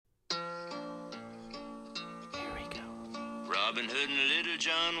Robin Hood and Little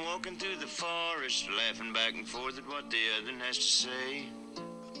John walking through the forest, laughing back and forth at what the other has to say.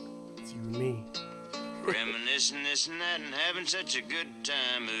 It's you and me. Reminiscing this and that and having such a good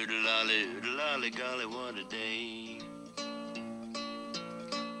time. Oodle-lolly, golly, what a day.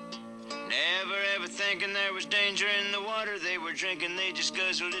 Never ever thinking there was danger in the water they were drinking, they just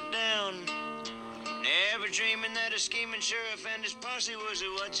guzzled it down. Never dreaming that a scheming sheriff and his posse was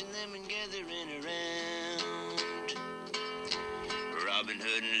watching them and gathering around. Robin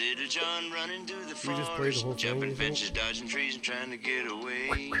Hood and Little John running through the forest, jumping fences, dodging trees, and trying to get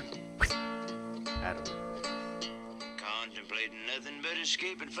away. I don't know. Contemplating nothing but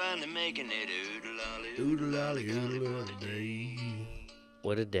escape and finally making it. Oodle-lolly, Oodle-lolly, oodle-lolly day.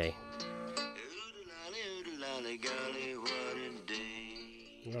 What a day. Oodle-lolly, oodle-lolly, golly, what a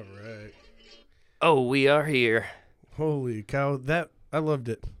day. All right. Oh, we are here. Holy cow. I loved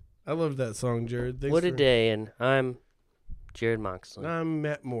it. I love that song, Jarrod. What a day. And I'm Jarrod Moxley. I'm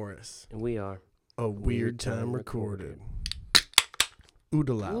Matt Morris. And we are A Weird Time Recorded.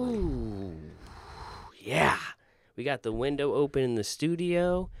 Oodle-lolly. Ooh. Yeah. We got the window open in the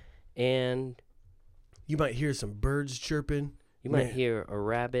studio, and You might hear some birds chirping. you might hear a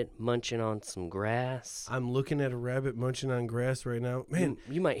rabbit munching on some grass. I'm looking at a rabbit munching on grass right now. Man,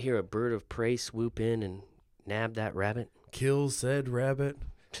 You might hear a bird of prey swoop in and nab that rabbit. kill said rabbit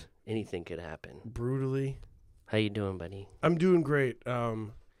Anything could happen. brutally. How you doing, buddy? I'm doing great.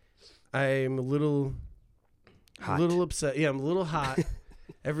 I'm a little Hot. little upset. Yeah, I'm a little hot.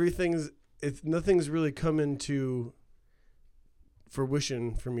 Nothing's really coming to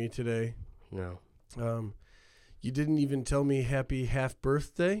fruition for me today. No. You didn't even tell me happy half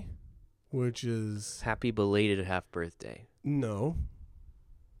birthday, which is Happy belated half birthday. no.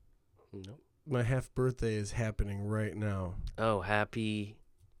 No. My half birthday is happening right now. Oh, happy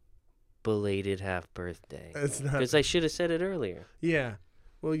belated half birthday. It's not. Because I should have said it earlier. Yeah.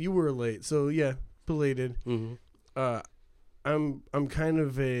 Well, you were late, so yeah, belated. Mm-hmm. I'm kind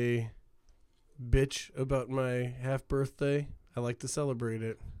of a bitch about my half birthday. I like to celebrate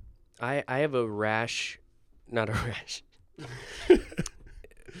it. I have a rash. Not a rash.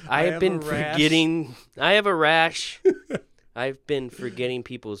 I have been forgetting. I have a rash. I've been forgetting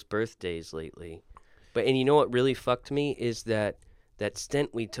people's birthdays lately. And you know what really fucked me is that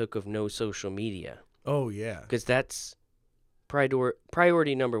stint we took of no social media. Oh, yeah. Because that's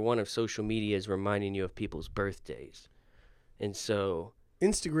priority number one of social media is reminding you of people's birthdays. And so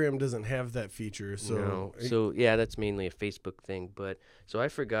Instagram doesn't have that feature, so no. So yeah, that's mainly a Facebook thing. But so I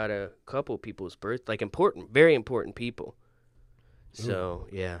forgot a couple people's very important people. So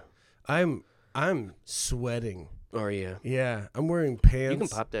yeah, I'm sweating. Are you? Yeah, I'm wearing pants. You can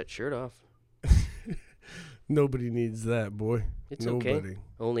pop that shirt off. Nobody needs that, boy. It's Nobody. okay.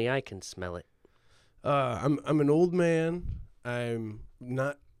 Only I can smell it. I'm an old man. I'm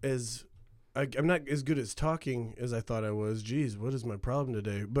not as good at talking as I thought I was. Jeez, what is my problem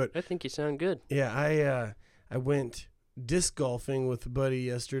today? But I think you sound good. yeah, I went disc golfing with a buddy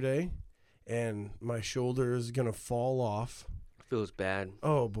yesterday, and my shoulder is gonna fall off. Feels bad.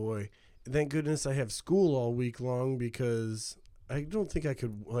 Oh boy! Thank goodness I have school all week long because I don't think I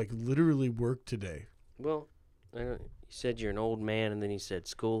could literally work today. Well, you said you're an old man, and then you said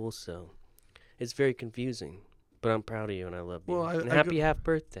school, so it's very confusing. But I'm proud of you, and I love you. Well, and happy half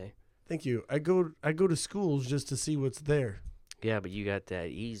birthday. Thank you. I go to schools just to see what's there. Yeah, but you got that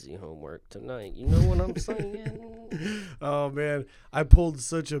easy homework tonight. You know what I'm saying? Oh man, I pulled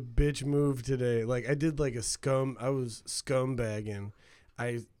such a bitch move today. I did I was scumbagging.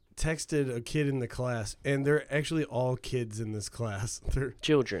 I texted a kid in the class, and they're actually all kids in this class. They're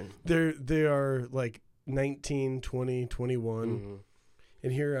children. They are 19, 20, 21. Mm-hmm.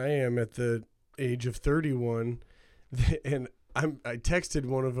 And here I am at the age of 31, and I texted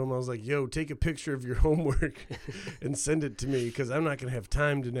one of them. I was like, yo, take a picture of your homework and send it to me because I'm not going to have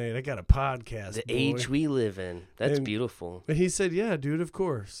time tonight. I got a podcast. The age we live in. That's beautiful. And he said, yeah, dude, of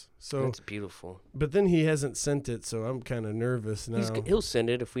course. So that's beautiful. But then he hasn't sent it, so I'm kind of nervous now. He'll send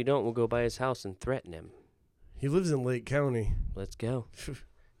it. If we don't, we'll go by his house and threaten him. He lives in Lake County. Let's go.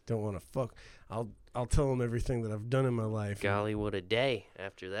 Don't want to fuck. I'll tell him everything that I've done in my life. Golly, what a day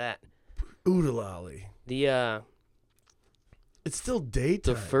after that. Oodle-lolly. It's still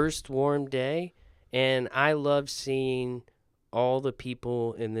daytime. The first warm day, and I love seeing all the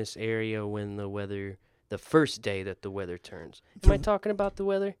people in this area when the first day that the weather turns. Am I talking about the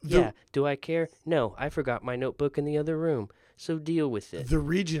weather? Yeah. Do I care? No, I forgot my notebook in the other room, so deal with it. The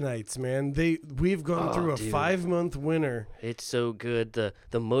Regionites, man, we've gone through a 5-month winter. It's so good.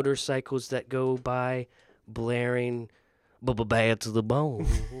 The motorcycles that go by blaring Bubba bad to the bone.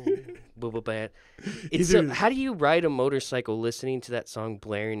 Bubba bad. It's so, how do you ride a motorcycle listening to that song,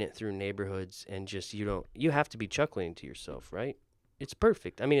 blaring it through neighborhoods, and just you have to be chuckling to yourself, right? It's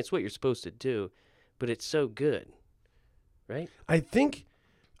perfect. I mean, it's what you're supposed to do, but it's so good, right? I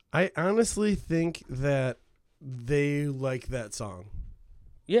honestly think that they like that song.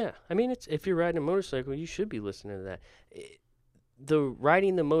 Yeah, I mean, it's if you're riding a motorcycle, you should be listening to that. The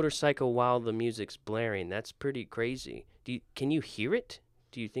riding the motorcycle while the music's blaring, that's pretty crazy. Can you hear it?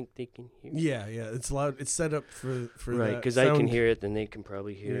 Do you think they can hear it? Yeah, it's loud. It's set up for right, that because I can hear it, then they can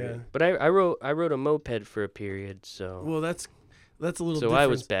probably hear it. But I rode a moped for a period, so. Well, that's a little. So different. I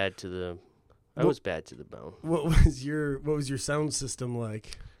was bad to the bone. What was your sound system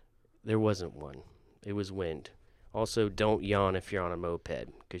like? There wasn't one. It was wind. Also, don't yawn if you're on a moped,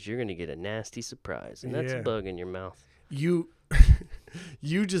 because you're gonna get a nasty surprise, and that's a bug in your mouth. You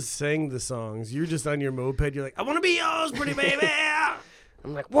just sang the songs. You're just on your moped. You're like, I want to be yours, pretty baby.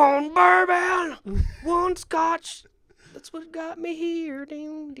 I'm like, one bourbon, one scotch. That's what got me here.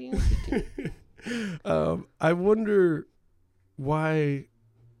 I wonder why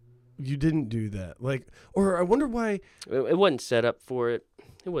you didn't do that. Like, or I wonder why it wasn't set up for it.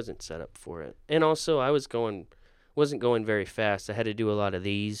 It wasn't set up for it. And also, I wasn't going very fast. I had to do a lot of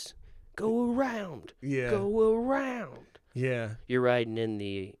these. Go around. Yeah. Go around. Yeah. You're riding in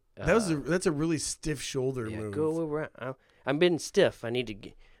the. That's a really stiff shoulder move. Go around. I'm being stiff. I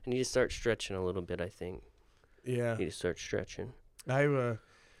need to start stretching a little bit, I think. Yeah. I need to start stretching. I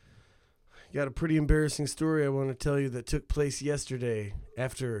got a pretty embarrassing story I want to tell you that took place yesterday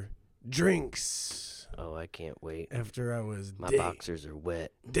after drinks. Oh, I can't wait. After I was My boxers are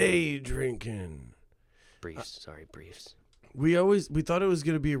wet. Day drinking. Briefs. We thought it was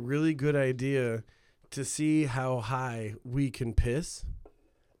going to be a really good idea to see how high we can piss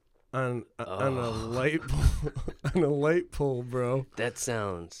on a light pole, on a light pole, bro. That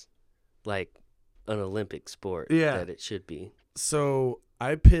sounds like an Olympic sport. Yeah. That it should be. So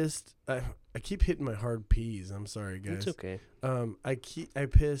I pissed. I keep hitting my hard P's. I'm sorry, guys. It's okay. I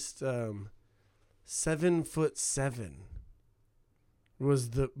pissed 7'7" was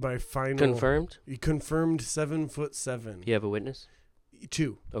my final Confirmed? You confirmed 7'7". You have a witness?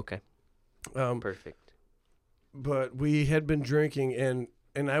 2. Okay. Perfect. But we had been drinking and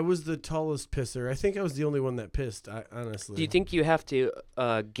I was the tallest pisser. I think I was the only one that pissed, honestly. Do you think you have to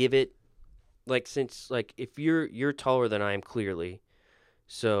give it since if you're taller than I am clearly,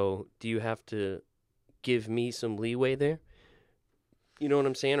 so do you have to give me some leeway there? You know what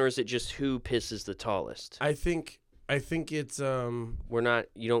I'm saying? Or is it just who pisses the tallest? I think it's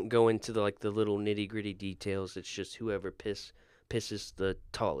you don't go into the little nitty-gritty details. It's just whoever pisses the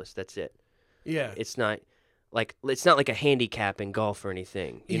tallest. That's it. Yeah. It's not like a handicap in golf or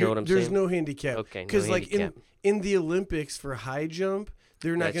anything. You know what I'm saying? There's no handicap. Okay. Because in the Olympics for high jump,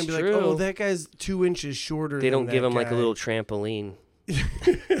 they're not going to be like, oh, that guy's 2 inches shorter. They don't give him guy. a little trampoline.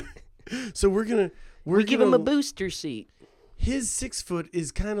 So we give him a booster seat. His 6 foot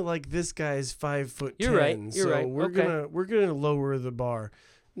is kind of like this guy's 5'10". You're right. You're right. We're gonna lower the bar.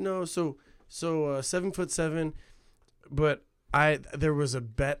 No, so 7'7", but there was a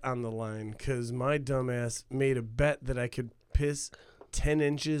bet on the line because my dumbass made a bet that I could piss 10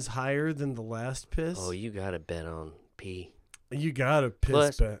 inches higher than the last piss. Oh, you got to bet on pee. You got a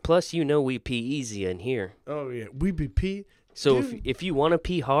piss bet. Plus, we pee easy in here. Oh yeah, we be pee. So if you want to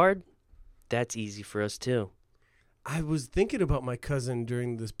pee hard, that's easy for us too. I was thinking about my cousin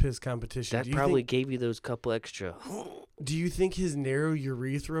during this piss competition. That probably gave you those couple extra. Do you think his narrow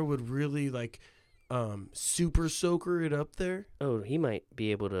urethra would really super soaker it up there? Oh, he might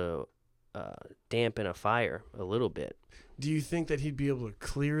be able to dampen a fire a little bit. Do you think that he'd be able to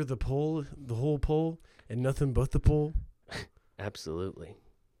clear the whole pole, and nothing but the pole? Absolutely.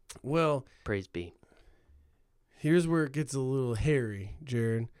 Well, praise be. Here's where it gets a little hairy,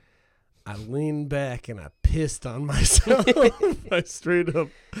 Jarrod. I leaned back and I pissed on myself. I straight up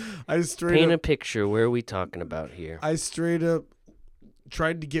paint a picture. Where are we talking about here? I straight up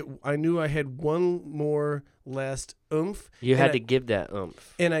tried to get. I knew I had one more last oomph. You had to give that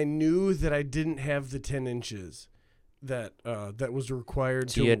oomph, and I knew that I didn't have the 10 inches that was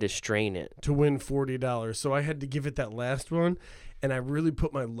required. So you had to strain it to win $40. So I had to give it that last one, and I really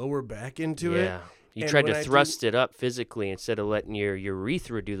put my lower back into it. Yeah. You tried to thrust it up physically instead of letting your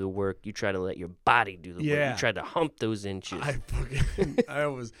urethra do the work. You try to let your body do the work. You tried to hump those inches.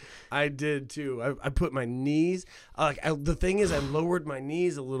 I did too. I put my knees. The thing is, I lowered my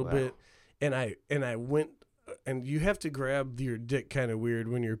knees a little bit, and I went. And you have to grab your dick kind of weird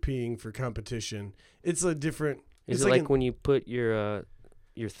when you're peeing for competition. It's a different. Is it like when you put your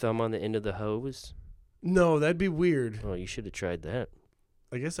thumb on the end of the hose? No, that'd be weird. Oh, you should have tried that.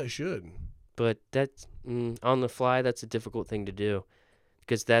 I guess I should. But that's on the fly. That's a difficult thing to do,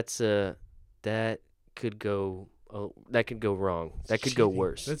 because that could go wrong. That could go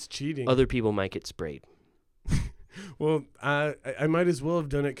worse. That's cheating. Other people might get sprayed. Well, I might as well have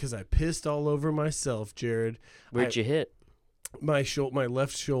done it because I pissed all over myself, Jarrod. Where'd you hit? My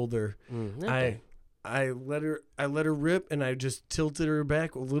left shoulder. Okay. I let her rip, and I just tilted her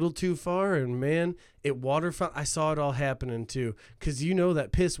back a little too far, and man, it waterfowl. I saw it all happening too, because that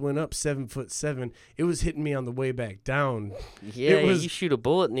piss went up 7'7". It was hitting me on the way back down. Yeah, you shoot a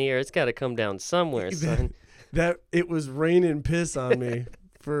bullet in the air, it's got to come down somewhere, son. That it was raining piss on me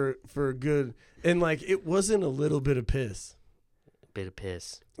for good, and like it wasn't a little bit of piss. Bit of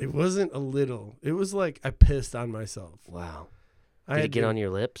piss. It wasn't a little. It was like I pissed on myself. Wow. Did it get on your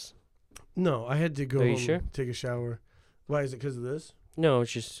lips? No, I had to go Are you home, sure? take a shower. Why, is it because of this? No,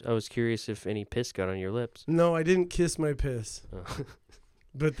 it's just I was curious if any piss got on your lips. No, I didn't kiss my piss. Oh.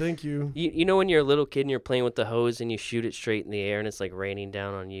 But thank you. You know when you're a little kid and you're playing with the hose and you shoot it straight in the air and it's like raining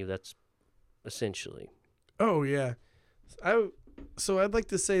down on you? That's essentially. Oh, yeah. So I'd like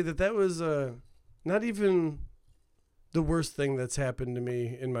to say that was not even the worst thing that's happened to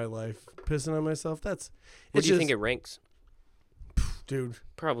me in my life. Pissing on myself, Where do you think it ranks? Dude.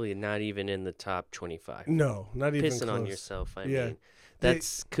 Probably not even in the top 25. No, not even Pissing close. on yourself, I Yeah. mean.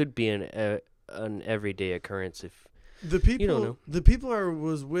 That's could be an everyday occurrence if The people you don't know. The people I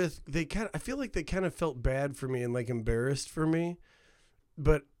was with, I feel like they kind of felt bad for me and like embarrassed for me.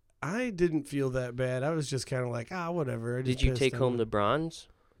 But I didn't feel that bad. I was just kind of like, whatever. I just Did you pissed take on home it. the bronze?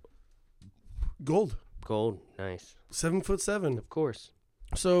 Gold? Gold, nice. 7'7". Of course.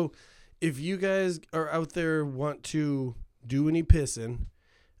 So, if you guys are out there want to do any pissing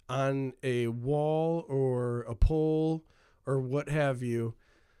on a wall or a pole or what have you,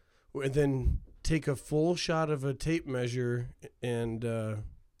 and then take a full shot of a tape measure and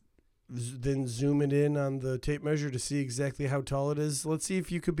then zoom it in on the tape measure to see exactly how tall it is. Let's see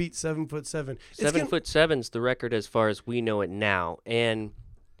if you could beat 7'7". 7'7"'s the record as far as we know it now, and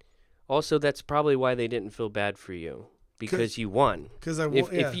also that's probably why they didn't feel bad for you because you won. Because I won.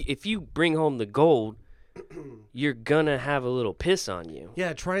 If you bring home the gold, you're gonna have a little piss on you.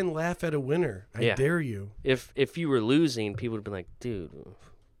 Yeah, try and laugh at a winner. I dare you. If you were losing, people would be like, dude,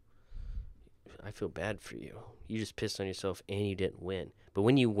 I feel bad for you. You just pissed on yourself and you didn't win. But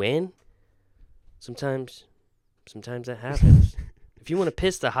when you win, sometimes that happens. If you want to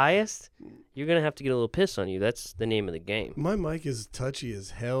piss the highest, you're going to have to get a little piss on you. That's the name of the game. My mic is touchy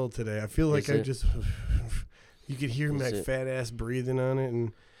as hell today. I feel like you could hear my fat ass breathing on it.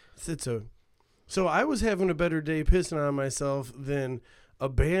 And so I was having a better day pissing on myself than a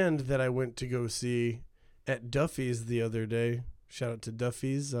band that I went to go see at Duffy's the other day. Shout out to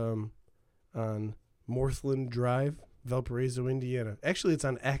Duffy's on Northland Drive, Valparaiso, Indiana. Actually, it's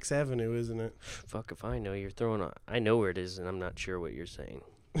on Axe Avenue, isn't it? Fuck if I know. I know where it is, and I'm not sure what you're saying.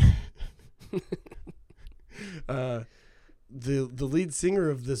 The lead singer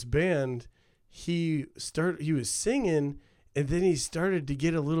of this band, he was singing, and then he started to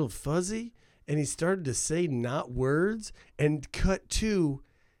get a little fuzzy, and he started to say not words, and cut to,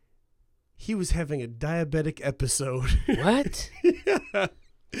 he was having a diabetic episode. What? Yeah.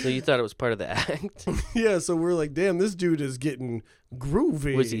 So you thought it was part of the act? Yeah, so we're like, damn, this dude is getting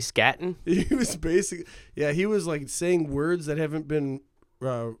groovy. Was he scatting? He was he was like saying words that haven't been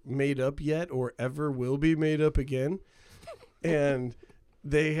made up yet or ever will be made up again. And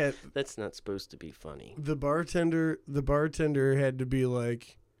that's not supposed to be funny. The bartender had to be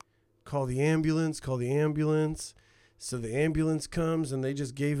like, call the ambulance. So the ambulance comes and they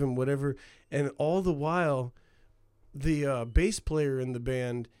just gave him whatever. And all the while, the bass player in the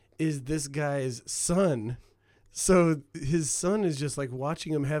band is this guy's son. So his son is just like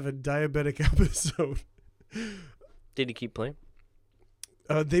watching him have a diabetic episode. Did he keep playing?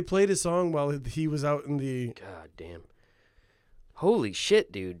 They played a song while he was out in the... God damn. Holy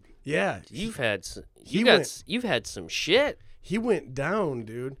shit, dude. Yeah. You've had some shit. He went down,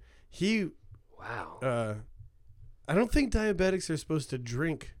 dude. Wow. I don't think diabetics are supposed to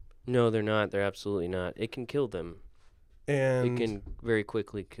drink. No, they're not. They're absolutely not. It can kill them. And it can very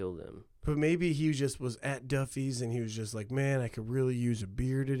quickly kill them. But maybe he just was at Duffy's and he was just like, man, I could really use a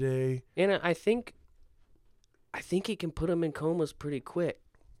beer today. And I think it can put them in comas pretty quick.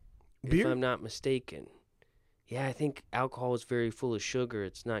 Beer? If I'm not mistaken. Yeah, I think alcohol is very full of sugar.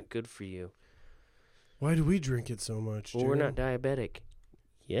 It's not good for you. Why do we drink it so much? Well, we're not diabetic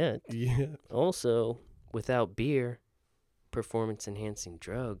yet. Yeah. Also, without beer, performance-enhancing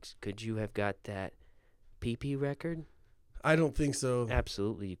drugs, could you have got that PP record? I don't think so.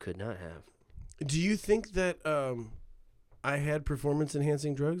 Absolutely, you could not have. Do you think that I had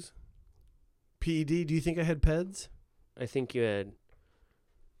performance-enhancing drugs? PED? Do you think I had PEDs? I think you had.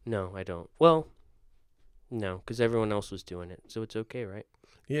 No, I don't. Well, no, because everyone else was doing it, so it's okay, right?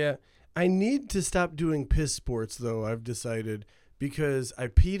 Yeah. I need to stop doing piss sports, though, I've decided, because I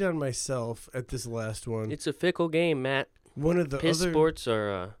peed on myself at this last one. It's a fickle game, Matt. One of the Piss other sports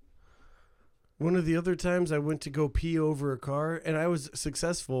are. One of the other times I went to go pee over a car, and I was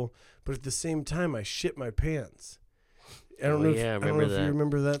successful, but at the same time I shit my pants. I don't know if you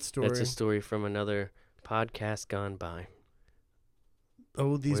remember that story. That's a story from another podcast gone by.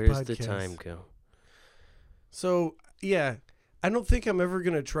 Oh, these Where's podcasts. the time go? So, yeah, I don't think I'm ever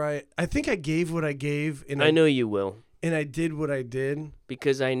going to try it. I think I gave what I gave. And I know you will. And I did what I did.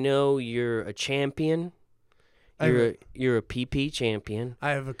 Because I know you're a champion. You're a PP champion. I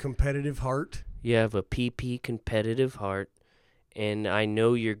have a competitive heart. You have a PP competitive heart. And I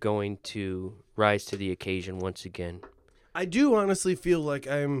know you're going to rise to the occasion once again. I do honestly feel like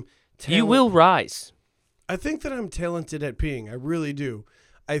I'm talented. You will rise. I think that I'm talented at peeing. I really do.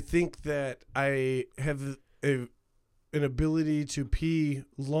 I think that I have an ability to pee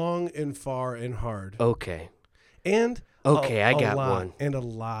long and far and hard. Okay. And I got one. And a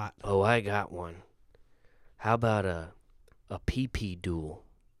lot. Oh, I got one. How about a PP duel?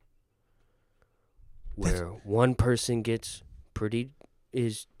 Where one person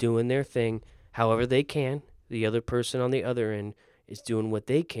is doing their thing however they can. The other person on the other end is doing what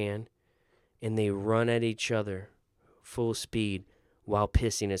they can, and they run at each other full speed while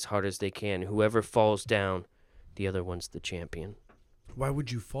pissing as hard as they can. Whoever falls down, the other one's the champion. Why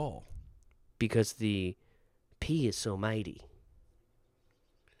would you fall? Because the pee is so mighty.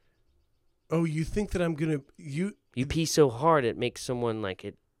 Oh, you think that I'm going to... You pee so hard it makes someone like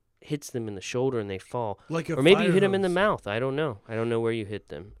it hits them in the shoulder and they fall. Or maybe you hit them in the mouth. I don't know. I don't know where you hit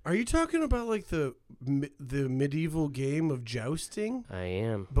them. Are you talking about like the medieval game of jousting? I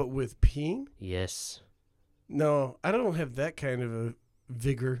am. But with peeing? Yes. No, I don't have that kind of a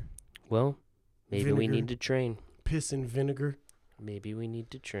vigor. Well, maybe we need to train. Piss and vinegar. Maybe we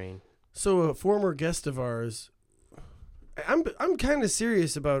need to train. So a former guest of ours, I'm kind of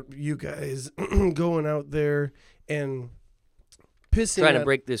serious about you guys going out there and pissing. Trying to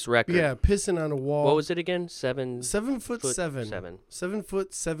break this record. Yeah, pissing on a wall. What was it again? 7 foot 7. 7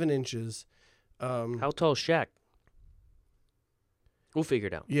 foot 7 inches. How tall is Shaq? We'll figure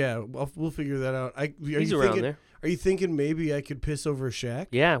it out. Yeah, we'll figure that out. He's around there. Are you thinking maybe I could piss over Shaq?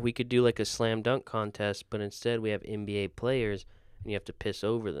 Yeah, we could do like a slam dunk contest, but instead we have NBA players, and you have to piss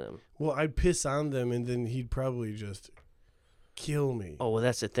over them. Well, I'd piss on them, and then he'd probably just kill me. Oh, well,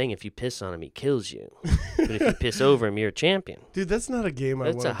 that's the thing. If you piss on him, he kills you. But if you piss over him, you're a champion. Dude, that's not a game I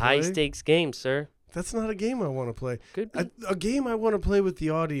want to play. That's a high-stakes game, sir. That's not a game I want to play. Could be. A game I want to play with the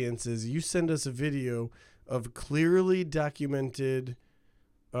audience is you send us a video of clearly documented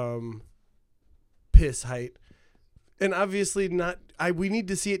piss height. And obviously not. We need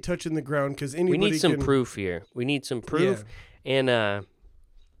to see it touching the ground because anybody We need some proof here. We need some proof. Yeah. And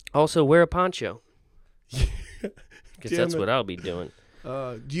also wear a poncho. Because that's what I'll be doing.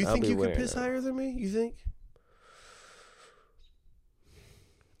 Do you think you could piss higher than me? You think?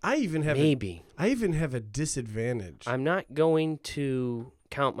 I even have a disadvantage. I'm not going to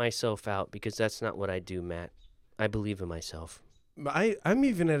count myself out because that's not what I do, Matt. I believe in myself. I'm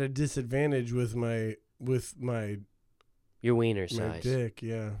even at a disadvantage with my your wiener size. My dick,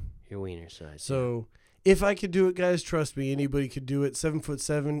 yeah. Your wiener size. So if I could do it, guys, trust me, anybody could do it.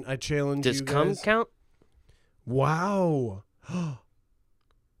 7'7". I challenge you guys. Does cum count? Wow.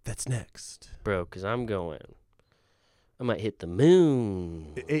 That's next. Bro, because I might hit the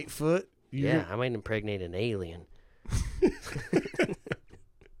moon. 8 foot? Yeah, I might impregnate an alien.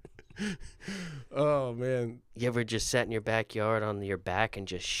 Oh, man. You ever just sat in your backyard on your back and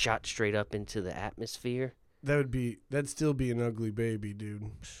just shot straight up into the atmosphere? That'd still be an ugly baby, dude.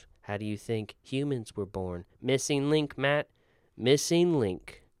 How do you think humans were born? Missing link, Matt. Missing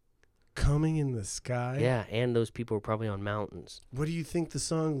link. Coming in the sky? Yeah, and those people were probably on mountains. What do you think the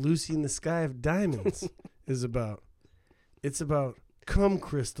song Lucy in the Sky of Diamonds is about? It's about cum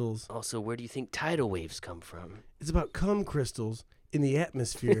crystals. Also, where do you think tidal waves come from? It's about cum crystals in the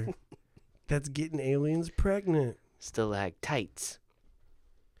atmosphere that's getting aliens pregnant. Stalactites.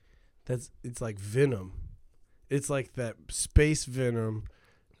 It's like venom. It's like that space venom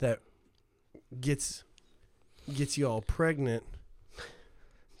that gets you all pregnant.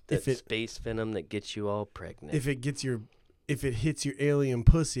 Space venom that gets you all pregnant. If it hits your alien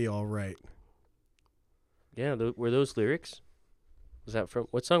pussy all right. Yeah, were those lyrics? Was that from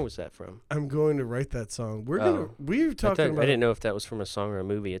what song was that from? I'm going to write that song. We're talking about. I didn't know if that was from a song or a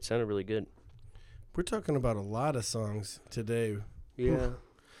movie. It sounded really good. We're talking about a lot of songs today. Yeah.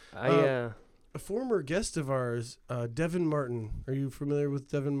 A former guest of ours, Devin Martin. Are you familiar with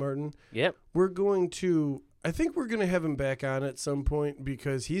Devin Martin? Yep. I think we're going to have him back on at some point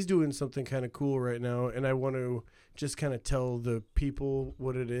because he's doing something kind of cool right now, and I want to just kind of tell the people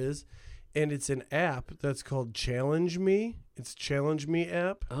what it is. And it's an app that's called Challenge Me. It's Challenge Me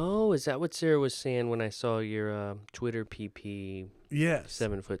app. Oh, is that what Sarah was saying when I saw your Twitter PP? Yes.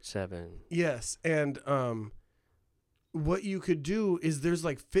 7'7". Yes, and what you could do is there's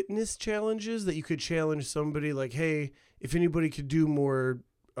like fitness challenges that you could challenge somebody like, hey, if anybody could do more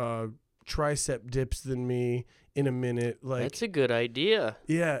tricep dips than me in a minute, like that's a good idea.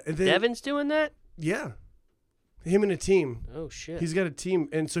 Yeah, and then, Devin's doing that. Yeah, him and a team. Oh shit, he's got a team,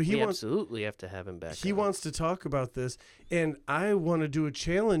 and so we absolutely have to have him back. He wants to talk about this, and I want to do a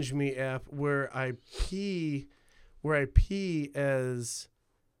Challenge Me app where I pee as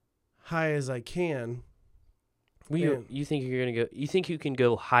high as I can. You think you're gonna go? You think you can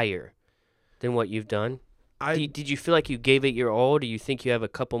go higher than what you've done? Did you feel like you gave it your all? Or do you think you have a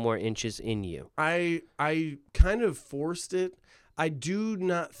couple more inches in you? I kind of forced it. I do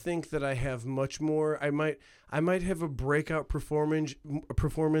not think that I have much more. I might have a breakout performance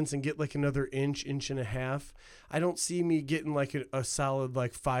and get like another inch and a half. I don't see me getting like a solid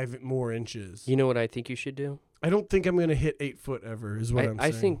like 5 more inches. You know what I think you should do? I don't think I'm gonna hit 8 foot ever. Is what I'm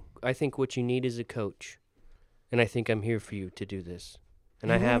saying. I think what you need is a coach. And I think I'm here for you to do this. And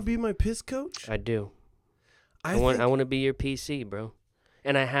you I want to have be my piss coach? I do. I want to be your PC, bro.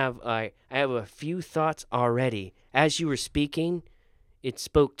 And I have a few thoughts already. As you were speaking, it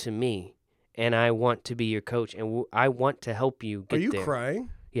spoke to me, and I want to be your coach, and I want to help you get there. Are you crying?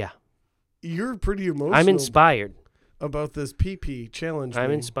 Yeah. You're pretty emotional. I'm inspired about this PP challenge.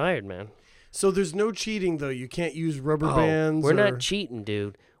 I'm inspired, man. So there's no cheating though. You can't use rubber bands. We're not cheating,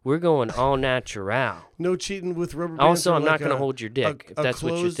 dude. We're going all natural. No cheating with rubber bands. Also, I'm not going to hold your dick, if that's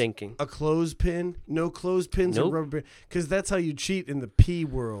what you're thinking. A clothespin? No clothespins Nope. or rubber bands? Because that's how you cheat in the pee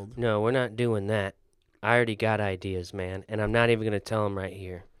world. No, we're not doing that. I already got ideas, man, and I'm not even going to tell them right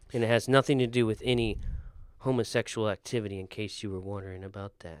here. And it has nothing to do with any homosexual activity, in case you were wondering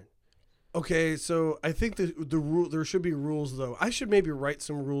about that. Okay, so I think the rule there should be rules though. I should maybe write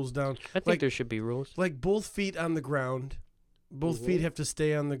some rules down. I think there should be rules. Like both feet on the ground. Both feet have to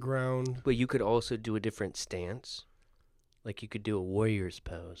stay on the ground. But you could also do a different stance. Like you could do a warrior's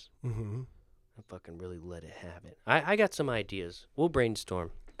pose. Mm-hmm. I fucking really let it have it. I got some ideas. We'll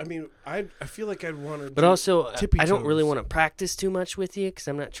brainstorm. I mean, I feel like I'd want to. But also, I don't really want to practice too much with you because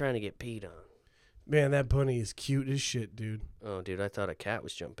I'm not trying to get peed on. Man, that bunny is cute as shit, dude. Oh, dude, I thought a cat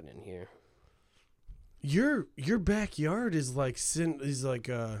was jumping in here. Your backyard is like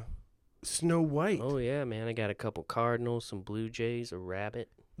Snow White. Oh yeah, man! I got a couple cardinals, some blue jays, a rabbit.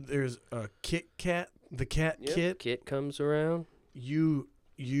 There's a Kit Kat, the cat Kit. Kit comes around. You've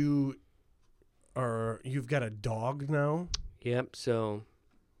got a dog now. Yep. So,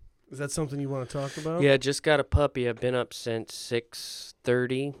 is that something you want to talk about? Yeah, just got a puppy. I've been up since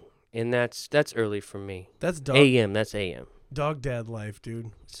 6:30, and that's early for me. That's dog AM. That's AM. Dog dad life,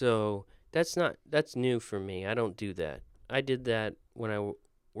 dude. So that's new for me. I don't do that. I did that when I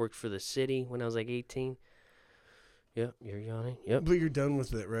worked for the city when I was like 18. Yep, you're yawning. Yep. But you're done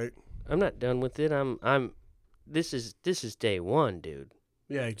with it, right? I'm not done with it. This is day one, dude.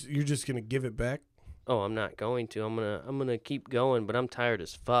 Yeah, you're just gonna give it back? Oh, I'm not going to. I'm gonna keep going, but I'm tired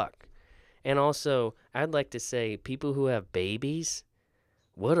as fuck. And also, I'd like to say, people who have babies,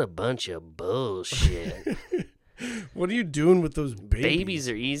 what a bunch of bullshit. What are you doing with those babies? Babies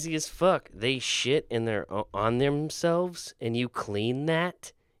are easy as fuck. They shit and they're on themselves, and you clean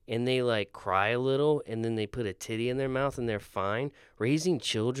that, and they like cry a little, and then they put a titty in their mouth, and they're fine. Raising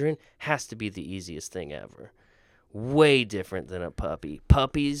children has to be the easiest thing ever. Way different than a puppy.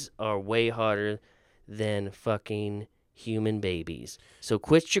 Puppies are way harder than fucking human babies. So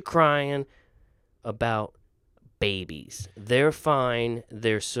quit your crying about babies. They're fine.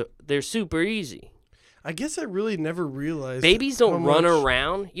 They're super easy. I guess I really never realized. Babies don't run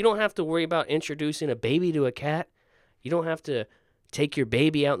around. You don't have to worry about introducing a baby to a cat. You don't have to take your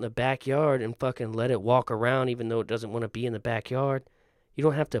baby out in the backyard and fucking let it walk around even though it doesn't want to be in the backyard. You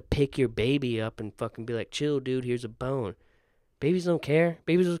don't have to pick your baby up and fucking be like, chill, dude, here's a bone. Babies don't care.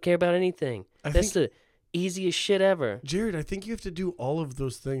 Babies don't care about anything. That's the easiest shit ever. Jarrod, I think you have to do all of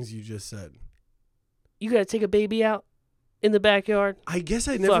those things you just said. You got to take a baby out in the backyard? I guess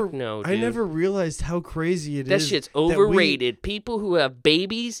I never realized how crazy it is. That shit's overrated. People who have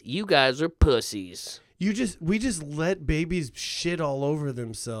babies, you guys are pussies. We just let babies shit all over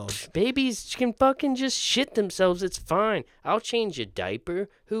themselves. Babies can fucking just shit themselves. It's fine. I'll change a diaper.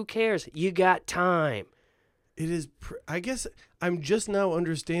 Who cares? You got time. It is. I guess I'm just now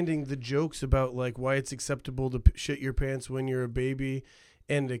understanding the jokes about like why it's acceptable to shit your pants when you're a baby,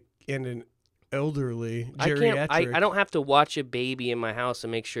 and an elderly geriatric. I don't have to watch a baby in my house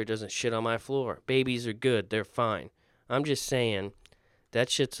and make sure it doesn't shit on my floor. Babies are good. They're fine. I'm just saying that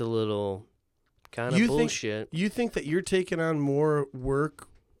shit's a little kind of bullshit. You think that you're taking on more work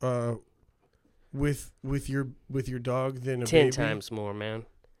with your dog than a 10 baby? times more, man.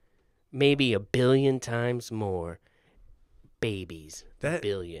 Maybe 1 billion times more. Babies. That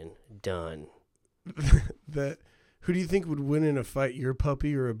billion. Done. that. Who do you think would win in a fight, your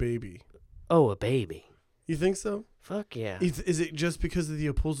puppy or a baby? Oh, a baby. You think so? Fuck yeah. Is it just because of the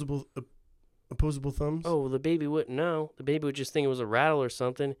opposable thumbs? Oh, well, the baby wouldn't know. The baby would just think it was a rattle or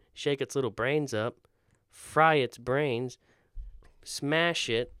something, shake its little brains up, fry its brains, smash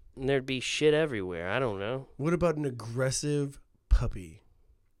it, and there'd be shit everywhere. I don't know. What about an aggressive puppy?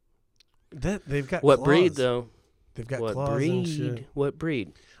 They've got what claws. Breed, though? They've got what claws breed? and shit. What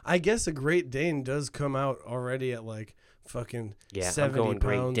breed? I guess a Great Dane does come out already at like fucking 70 I'm going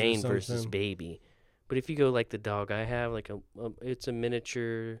Great pounds Dane or versus something. baby. But if you go like the dog I have, like it's a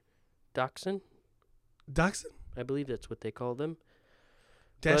miniature dachshund. Dachshund? I believe that's what they call them.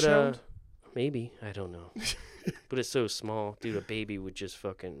 Dachshund? Maybe. I don't know. But it's so small. Dude, a baby would just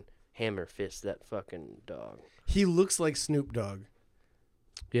fucking hammer fist that fucking dog. He looks like Snoop Dogg.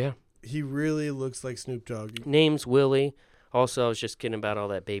 Yeah. He really looks like Snoop Dogg. Name's Willie. Also, I was just kidding about all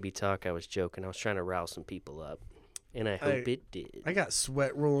that baby talk. I was joking. I was trying to rouse some people up. And I hope it did. I got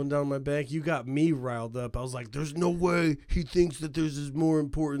sweat rolling down my back. You got me riled up. I was like, there's no way he thinks that this is more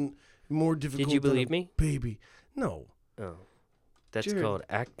important, more difficult. Did you than believe a me? Baby. No. Oh. That's Jarrod. called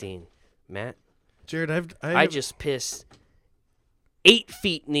acting, Matt. Jarrod, I just pissed 8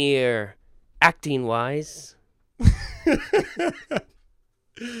 feet in the air, acting-wise.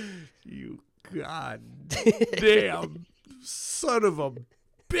 You goddamn son of a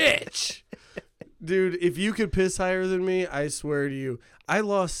bitch. Dude, if you could piss higher than me, I swear to you, I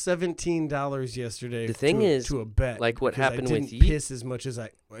lost $17 yesterday. The thing is, to a bet, like what happened with I you- didn't piss as much as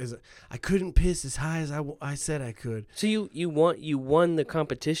I couldn't piss as high as I said I could. So you won the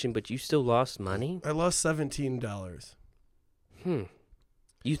competition, but you still lost money? I lost $17.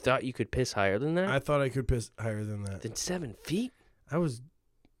 You thought you could piss higher than that? I thought I could piss higher than that. Then 7 feet? I was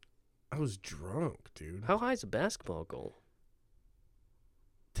drunk, dude. How high is a basketball goal?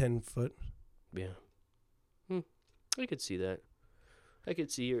 10 foot. Yeah. I could see that. I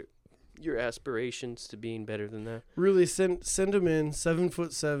could see your aspirations to being better than that. Really, send them in.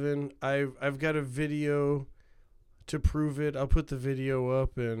 7'7". I've got a video to prove it. I'll put the video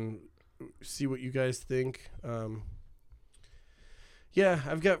up and see what you guys think. Yeah,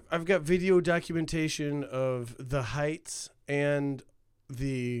 I've got video documentation of the heights and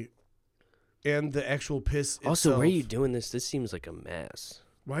the actual piss itself. Also, where are you doing this? This seems like a mess.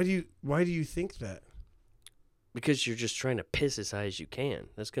 Why do you think that? Because you're just trying to piss as high as you can.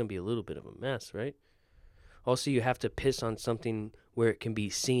 That's going to be a little bit of a mess, right? Also, you have to piss on something where it can be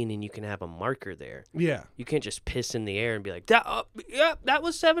seen and you can have a marker there. Yeah. You can't just piss in the air and be like, that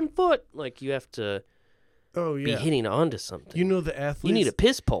was 7 foot. Like, you have to be hitting onto something. You know the athletes. You need a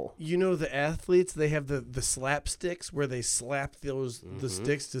piss pole. You know the athletes, they have the slap sticks where they slap the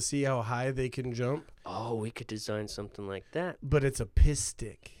sticks to see how high they can jump. Oh, we could design something like that. But it's a piss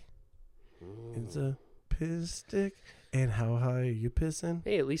stick. Ooh. It's a piss stick. And how high are you pissing?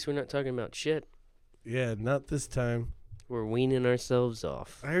 Hey, at least we're not talking about shit. Yeah, not this time. We're weaning ourselves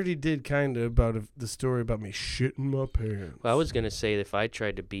off. I already did kind of about the story about me shitting my pants. Well, I was going to say that if I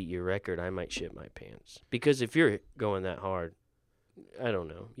tried to beat your record, I might shit my pants. Because if you're going that hard, I don't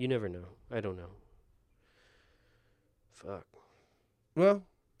know. You never know. I don't know. Fuck. Well,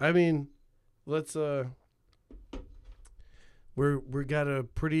 I mean, let's we got a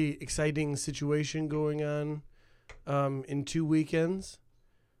pretty exciting situation going on in 2 weekends.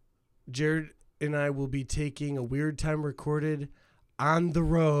 Jarrod and I will be taking a Weird Time Recorded on the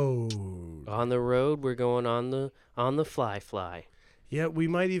road. On the road, we're going on the fly. Yeah, we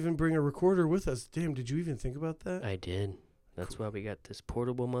might even bring a recorder with us. Damn, did you even think about that? I did. That's why we got this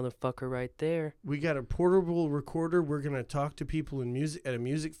portable motherfucker right there. We got a portable recorder. We're going to talk to people in music at a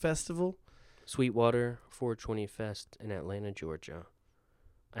music festival. Sweetwater 420 Fest in Atlanta, Georgia.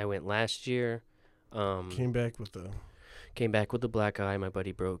 I went last year. Came back with a black eye. My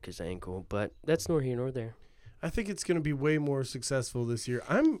buddy broke his ankle, but that's nor here nor there. I think it's going to be way more successful this year.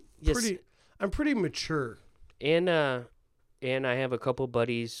 I'm pretty mature. And and I have a couple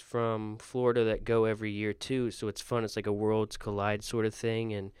buddies from Florida that go every year too. So it's fun. It's like a worlds collide sort of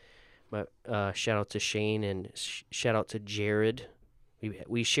thing. And shout out to Shane and shout out to Jarrod.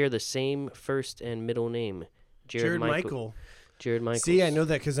 We share the same first and middle name. Jarrod Michael. Jarrod Michael. See, I know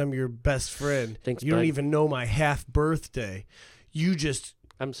that because I'm your best friend. Thanks, you bud. don't even know my half birthday. You just.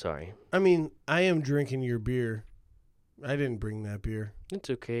 I'm sorry. I mean, I am drinking your beer. I didn't bring that beer. It's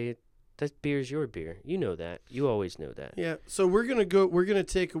okay. That beer's your beer. You know that. You always know that. Yeah. So we're gonna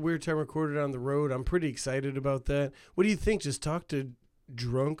take a Weird Time Recorded on the road. I'm pretty excited about that. What do you think? Just talk to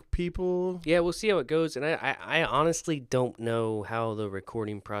drunk people? Yeah, we'll see how it goes. And I honestly don't know how the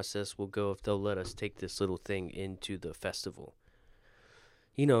recording process will go if they'll let us take this little thing into the festival.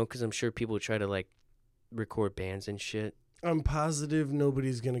 You know, because I'm sure people try to, like, record bands and shit. I'm positive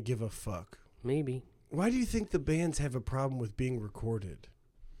nobody's going to give a fuck. Maybe. Why do you think the bands have a problem with being recorded?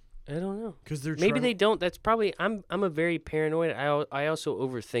 I don't know. Because they're Maybe they don't. That's probably... I'm a very paranoid. I also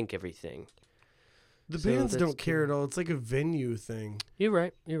overthink everything. The bands don't care at all. It's like a venue thing. You're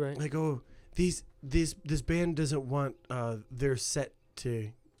right. You're right. Like, oh, this band doesn't want their set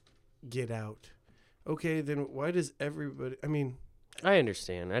to get out. Okay, then why does everybody... I mean... I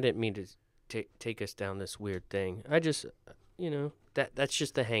understand. I didn't mean to take us down this weird thing. I just, that's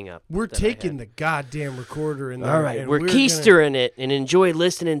just the hang-up. We're taking the goddamn recorder in there. All right, we're keystering it and enjoy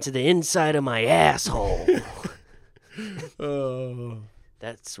listening to the inside of my asshole. Oh.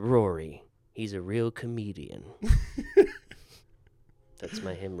 That's Rory. He's a real comedian. That's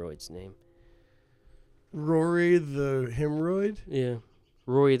my hemorrhoid's name. Rory the hemorrhoid? Yeah.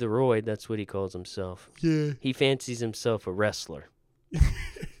 Rory the Roid, that's what he calls himself. Yeah. He fancies himself a wrestler.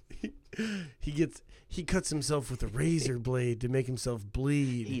 He cuts himself with a razor blade to make himself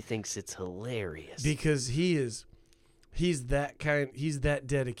bleed. He thinks it's hilarious. Because he's that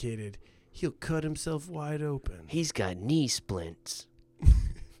dedicated. He'll cut himself wide open. He's got knee splints.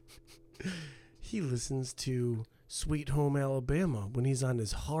 He listens to Sweet Home Alabama when he's on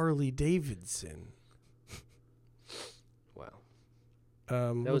his Harley Davidson. Wow.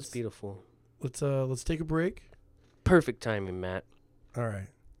 That was beautiful. Let's take a break. Perfect timing, Matt. All right.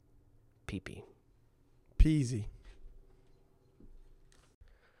 Pee-pee. Peasy.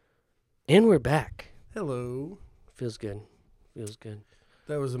 And we're back. Hello. Feels good. Feels good.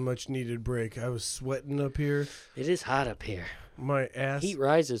 That was a much needed break. I was sweating up here. It is hot up here. My ass. Heat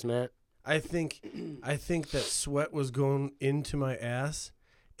rises, Matt. I think that sweat was going into my ass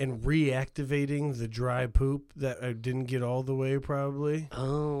and reactivating the dry poop that I didn't get all the way probably.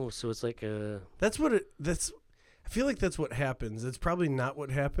 Oh, so it's like a... I feel like that's what happens. It's probably not what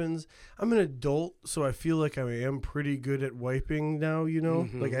happens. I'm an adult, so I feel like I am pretty good at wiping now, you know?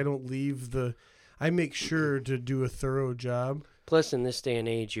 Mm-hmm. Like I don't leave I make sure to do a thorough job. Plus, in this day and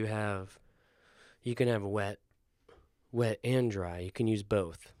age, you can have wet and dry. You can use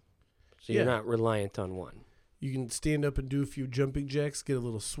both. So you're not reliant on one. You can stand up and do a few jumping jacks, get a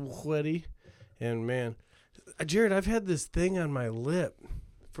little sweaty. And man, Jarrod, I've had this thing on my lip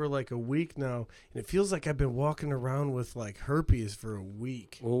for like a week now, and it feels like I've been walking around with like herpes for a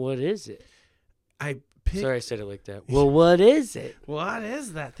week. Well, what is it? Sorry I said it like that. Well, what is it? What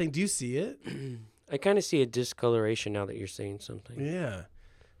is that thing? Do you see it? I kind of see a discoloration now that you're saying something. Yeah.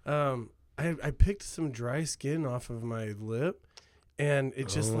 I picked some dry skin off of my lip, and it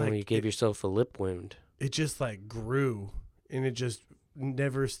just you gave yourself a lip wound. It just like grew, and it just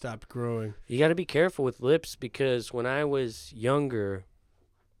never stopped growing. You got to be careful with lips because when I was younger,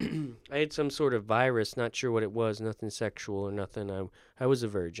 I had some sort of virus, not sure what it was, nothing sexual or nothing. I was a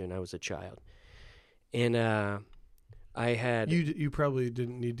virgin. I was a child. And I had... You probably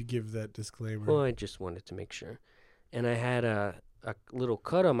didn't need to give that disclaimer. Well, I just wanted to make sure. And I had a little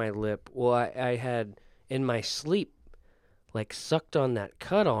cut on my lip. Well, I had, in my sleep, like sucked on that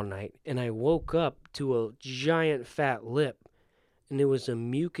cut all night. And I woke up to a giant fat lip. And it was a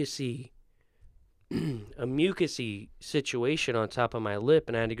mucusy situation on top of my lip,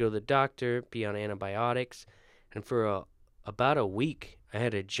 and I had to go to the doctor, be on antibiotics, and for about a week, I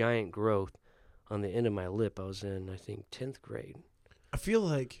had a giant growth on the end of my lip. I was in, I think, 10th grade. I feel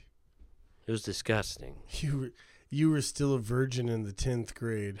like it was disgusting. You were still a virgin in the 10th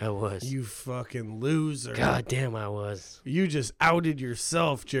grade. I was. You fucking loser. God damn, I was. You just outed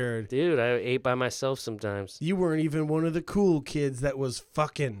yourself, Jarrod. Dude, I ate by myself sometimes. You weren't even one of the cool kids that was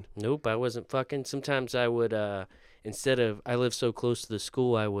fucking. Nope, I wasn't fucking. Sometimes I would, instead of, I lived so close to the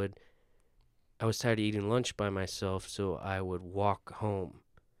school, I was tired of eating lunch by myself, so I would walk home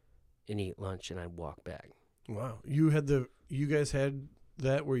and eat lunch, and I'd walk back. Wow. You guys had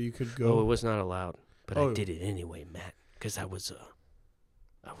that where you could go? Oh, it was not allowed. But I did it anyway, Matt, because I was a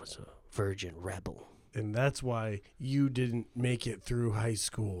virgin rebel. And that's why you didn't make it through high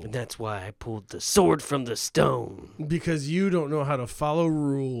school. And that's why I pulled the sword from the stone. Because you don't know how to follow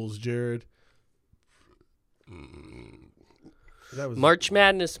rules, Jarrod. That was March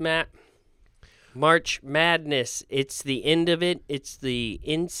Madness, Matt. March Madness. It's the end of it. It's the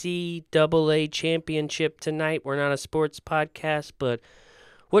NCAA championship tonight. We're not a sports podcast, but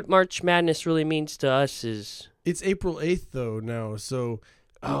what March Madness really means to us is... It's April 8th, though, now, so...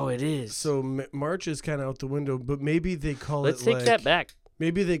 Oh, it is. So March is kind of out the window, but maybe they call Let's it take that back.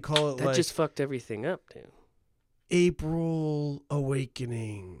 Maybe they call it that just fucked everything up, dude. April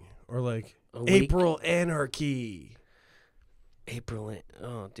Awakening, or April Anarchy.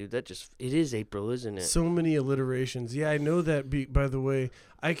 Oh, dude, it is April, isn't it? So many alliterations. Yeah, I know that, by the way.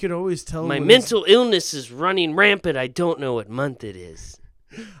 I could always tell... My mental illness is running rampant. I don't know what month it is.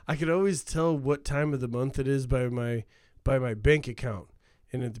 I could always tell what time of the month it is by my bank account.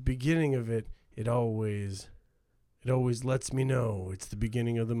 And at the beginning of it, it always lets me know it's the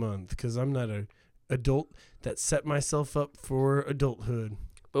beginning of the month because I'm not a adult that set myself up for adulthood.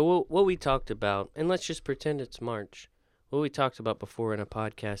 But what we talked about, and let's just pretend it's March, what we talked about before in a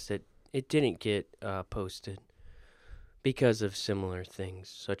podcast that it didn't get posted because of similar things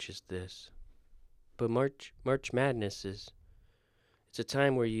such as this. But March Madness it's a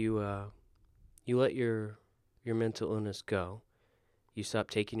time where you let your mental illness go. You stop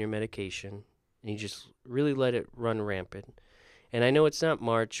taking your medication, and you just really let it run rampant. And I know it's not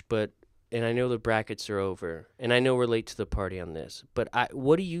March, and I know the brackets are over, and I know we're late to the party on this, but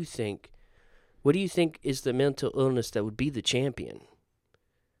what do you think? What do you think is the mental illness that would be the champion?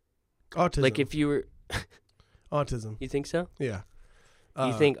 Autism. Like if you were... Autism. You think so? Yeah.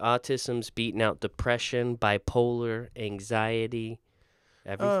 You think autism's beating out depression, bipolar, anxiety,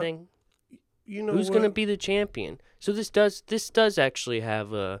 everything? You know who's going to be the champion? So this does actually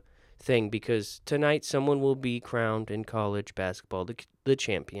have a thing because tonight someone will be crowned in college basketball the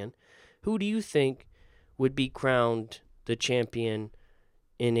champion. Who do you think would be crowned the champion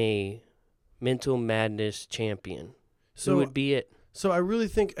in a mental madness champion? Who would be it? So I really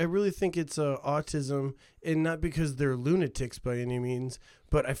think it's autism, and not because they're lunatics by any means,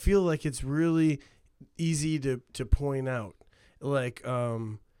 but I feel like it's really easy to point out. Like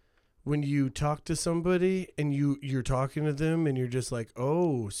when you talk to somebody and you're talking to them and you're just like,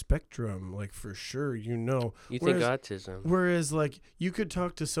 oh, spectrum, like for sure, you know. You think autism. Whereas like you could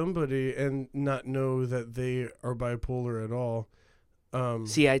talk to somebody and not know that they are bipolar at all.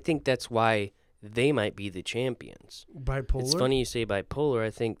 See, I think that's why they might be the champions. Bipolar? It's funny you say bipolar. I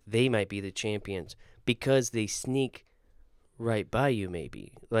think they might be the champions because they sneak right by you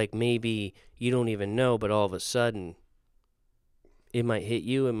maybe. Like maybe you don't even know, but all of a sudden it might hit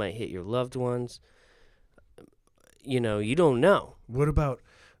you. It might hit your loved ones. You know, you don't know. What about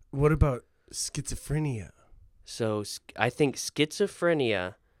schizophrenia? So I think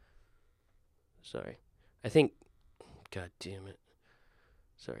schizophrenia. Sorry, God damn it.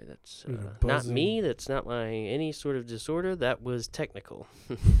 Sorry, that's not me. That's not any sort of disorder. That was technical.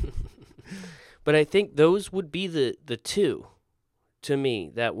 But I think those would be the two, to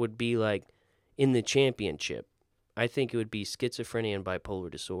me, that would be like in the championship. I think it would be schizophrenia and bipolar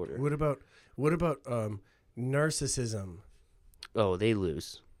disorder. What about narcissism? Oh, they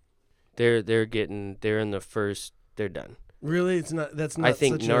lose. They're in the first. They're done. Really, that's not. I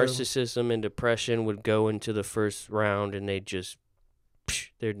think narcissism and depression would go into the first round, and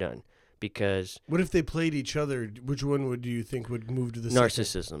they're done. Because what if they played each other? Which one do you think would move to the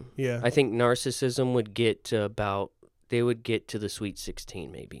narcissism? Second? Yeah, I think narcissism would get to they would get to the Sweet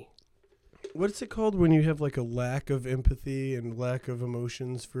 16 maybe. What's it called when you have like a lack of empathy and lack of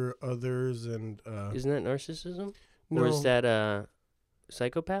emotions for others? And isn't that narcissism? No. Or is that a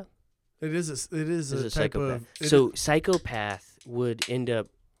psychopath? It is a type psychopath. of. So psychopath would end up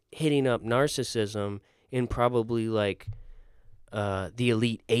hitting up narcissism in probably like the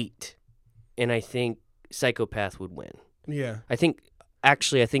Elite Eight, and I think psychopath would win. Yeah. I think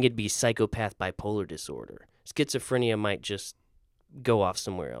it'd be psychopath bipolar disorder. Schizophrenia might just go off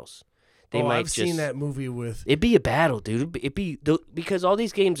somewhere else. I've seen that movie with... It'd be a battle, dude. Because all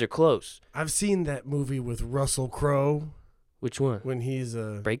these games are close. I've seen that movie with Russell Crowe. Which one? When he's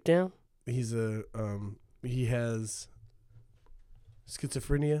a... Breakdown? He has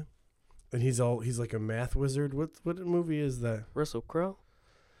schizophrenia, and he's like a math wizard. What movie is that? Russell Crowe?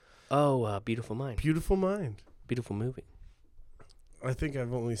 Oh, Beautiful Mind. Beautiful Mind. Beautiful movie. I think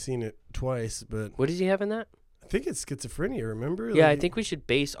I've only seen it twice, but... What does he have in that? I think it's schizophrenia, remember? Yeah, I think we should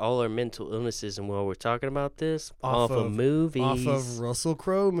base all our mental illnesses and while we're talking about this off of movies. Off of Russell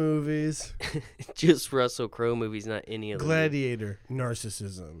Crowe movies. Just Russell Crowe movies, not any other. Gladiator,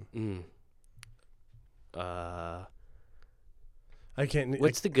 narcissism. I can't.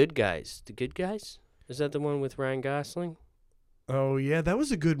 What's The Good Guys? The Good Guys? Is that the one with Ryan Gosling? Oh yeah, that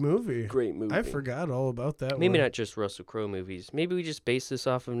was a good movie. Great movie. I forgot all about that. Maybe one. not just Russell Crowe movies. Maybe we just base this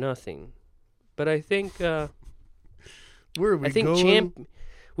off of nothing. But I think Where are we I think going?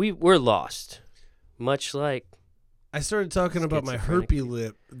 we're lost. Much like I started talking about my schizophrenic herpy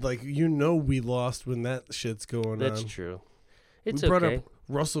lip. Like, we lost when that shit's going that's on. true. It's we brought okay. up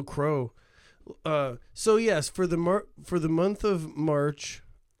Russell Crowe. So yes, for the month of March,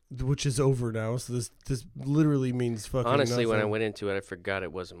 which is over now. So this literally means fucking Honestly, when I nothing. went into it, I forgot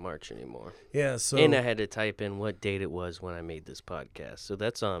it wasn't March anymore. Yeah. So And I had to type in what date it was when I made this podcast. So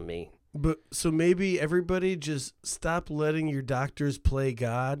that's on me. But so maybe everybody just stop letting your doctors play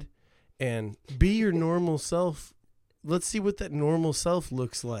God and be your normal self. Let's see what that normal self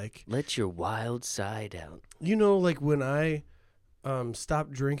looks like. Let your wild side out. Like when I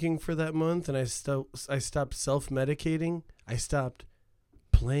stopped drinking for that month and I stopped self-medicating, I stopped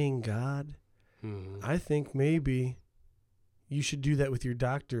playing God. I think maybe you should do that with your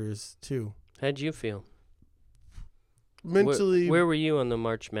doctors too. How'd you feel? Mentally, Where were you on the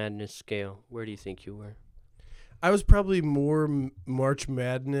March Madness scale? Where do you think you were? I was probably more March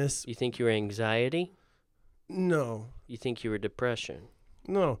Madness. You think you were anxiety? No. You think you were depression?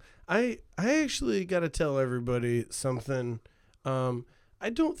 No, I actually got to tell everybody something. I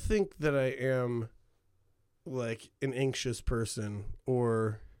don't think that I am like an anxious person,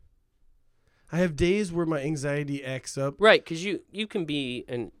 or I have days where my anxiety acts up. Right, because you can be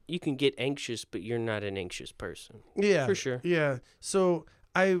you can get anxious, but you're not an anxious person. Yeah, For sure. Yeah, so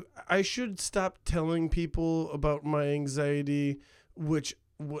I should stop telling people about my anxiety, which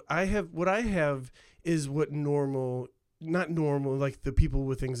what I have is what normal. Not normal, like the people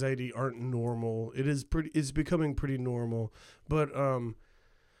with anxiety aren't normal. It's becoming pretty normal, but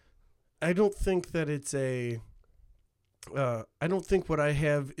I don't think that it's I don't think what I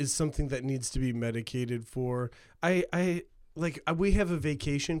have is something that needs to be medicated for. We have a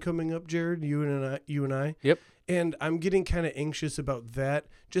vacation coming up, Jarrod, you and I. Yep. And I'm getting kind of anxious about that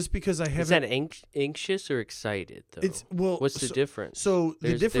just because I haven't. Is that anxious or excited, though? What's the difference? So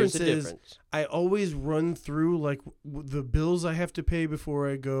the difference there's a is difference. I always run through like the bills I have to pay before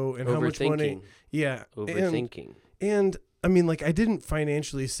I go and how much money. Yeah. Overthinking. And I mean, like, I didn't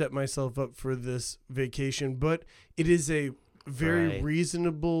financially set myself up for this vacation, but it is a very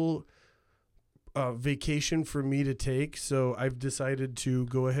reasonable vacation for me to take. So I've decided to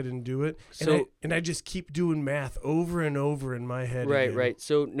go ahead and do it. So, and I just keep doing math over and over in my head. Right, again. right.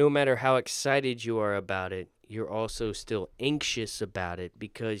 So no matter how excited you are about it, you're also still anxious about it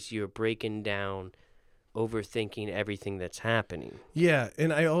because you're breaking down, overthinking everything that's happening. Yeah,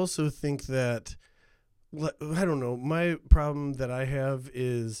 and I also think that, I don't know, my problem that I have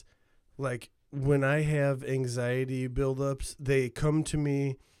is, like, when I have anxiety buildups, they come to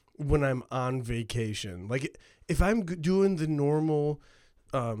me when I'm on vacation. Like, if I'm doing the normal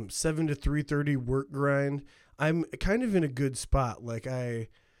 7 to 3:30 work grind, I'm kind of in a good spot. Like, I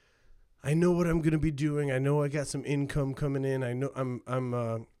know what I'm going to be doing. I know I got some income coming in. I know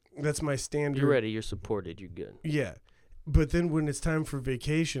I'm that's my standard. You're ready. You're supported. You're good. Yeah. But then when it's time for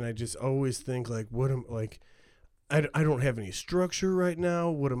vacation, I just always think, like, I don't have any structure right now.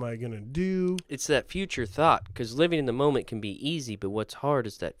 What am I going to do? It's that future thought, because living in the moment can be easy, but what's hard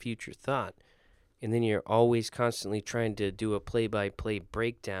is that future thought. And then you're always constantly trying to do a play-by-play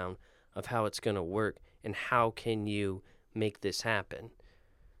breakdown of how it's going to work and how can you make this happen.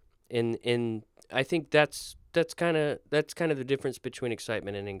 And I think that's kind of the difference between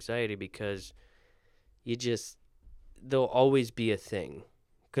excitement and anxiety, because there'll always be a thing.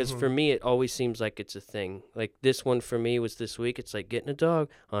 Because for me, it always seems like it's a thing. Like this one for me was this week. It's like getting a dog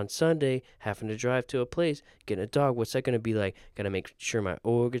on Sunday, having to drive to a place, getting a dog. What's that going to be like? Got to make sure my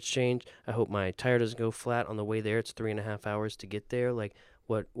oil gets changed. I hope my tire doesn't go flat on the way there. It's 3.5 hours to get there. Like,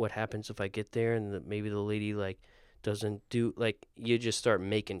 what happens if I get there and maybe the lady, like, doesn't do, like, you just start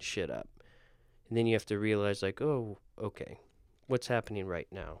making shit up. And then you have to realize, like, oh, okay, what's happening right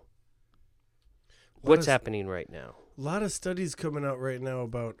now? What's happening right now? A lot of studies coming out right now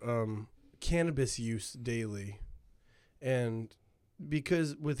about cannabis use daily. And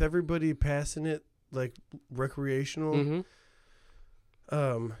because with everybody passing it, like, recreational,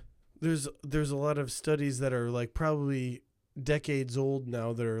 there's a lot of studies that are, like, probably decades old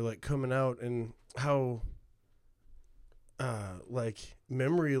now that are, like, coming out, and how like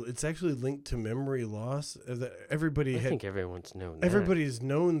memory, it's actually linked to memory loss. Everybody I think everyone's known that. Everybody's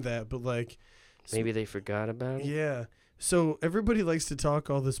known that, but, like, maybe they forgot about it. Yeah. So everybody likes to talk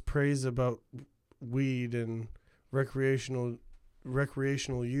all this praise about weed and recreational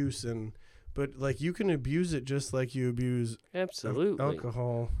use, but like you can abuse it just like you abuse Absolutely.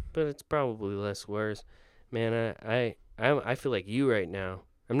 alcohol. But it's probably less worse. Man, I feel like you right now.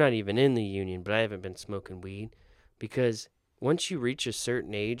 I'm not even in the union, but I haven't been smoking weed because once you reach a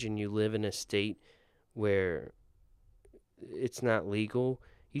certain age and you live in a state where it's not legal,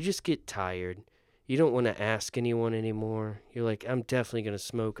 you just get tired. You don't want to ask anyone anymore. You're like, I'm definitely going to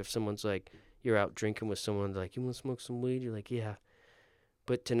smoke if someone's like, you're out drinking with someone, like, you want to smoke some weed? You're like, yeah.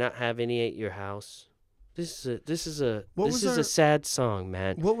 But to not have any at your house, this is a sad song,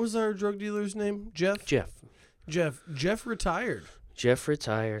 man. What was our drug dealer's name? Geoff? Geoff retired. Geoff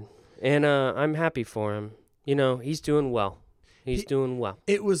retired. And I'm happy for him. You know, he's doing well. He's doing well.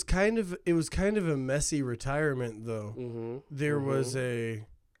 It was kind of a messy retirement though. Mm-hmm. There was a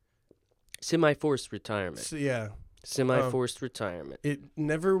semi-forced retirement. Yeah. Semi-forced retirement. It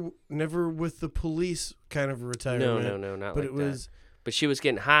never with the police kind of retirement. No, not but like it was. that. But she was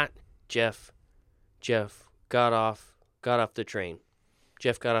getting hot. Geoff got off the train.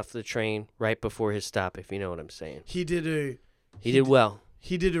 Geoff got off the train right before his stop, if you know what I'm saying. He did well.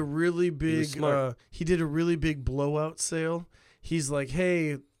 He did a really big blowout sale. He's like,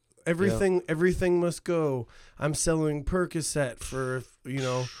 "Hey, everything must go. I'm selling Percocet for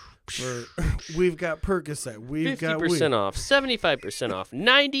we've got Percocet. We've 50% got 50% off, 75% off,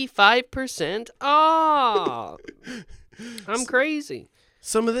 95% off. I'm crazy.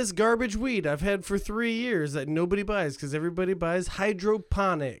 Some of this garbage weed I've had for 3 years that nobody buys because everybody buys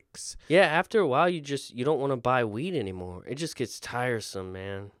hydroponics. Yeah, after a while, you don't want to buy weed anymore. It just gets tiresome,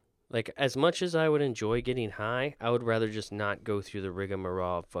 man. Like, as much as I would enjoy getting high, I would rather just not go through the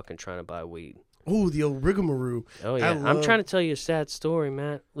rigmarole of fucking trying to buy weed. Oh, the old rigmarole. Oh, yeah. I'm trying to tell you a sad story,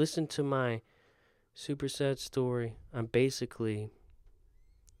 Matt. Listen to my super sad story. My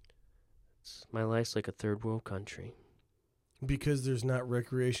life's like a third world country. Because there's not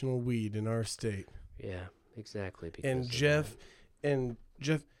recreational weed in our state. Yeah, exactly. And Geoff,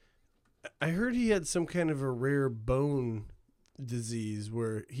 I heard he had some kind of a rare bone disease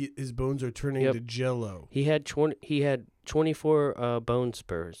where his bones are turning to jello. He had 24 bone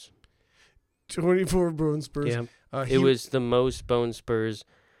spurs. 24 bone spurs. Yeah. It was the most bone spurs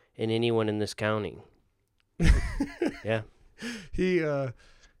in anyone in this county. Yeah.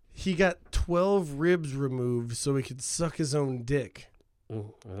 He got 12 ribs removed so he could suck his own dick. I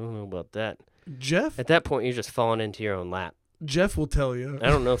don't know about that. Geoff? At that point, you're just falling into your own lap. Geoff will tell you. I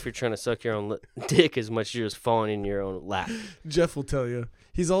don't know if you're trying to suck your own dick as much as you're just falling in your own lap. Geoff will tell you.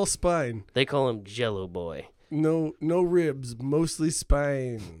 He's all spine. They call him Jello Boy. No ribs, mostly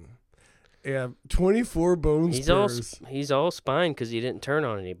spine. Yeah, 24 bone spurs. He's all spine because he didn't turn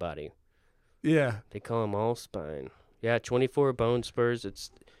on anybody. Yeah. They call him all spine. Yeah, 24 bone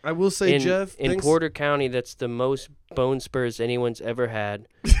spurs. I will say, Geoff, in Porter County, that's the most bone spurs anyone's ever had.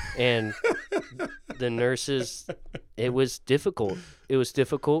 And the nurses, it was difficult. It was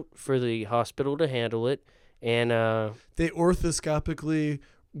difficult for the hospital to handle it. And they orthoscopically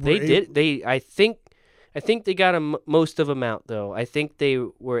I think they got most of them out, though. I think they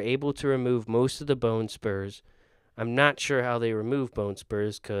were able to remove most of the bone spurs. I'm not sure how they remove bone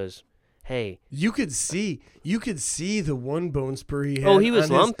spurs because, hey. You could see the one bone spur he had. Oh, he was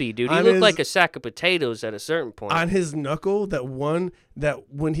lumpy, dude. He looked like a sack of potatoes at a certain point. On his knuckle, that when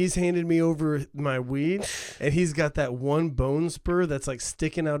he's handed me over my weed, and he's got that one bone spur that's like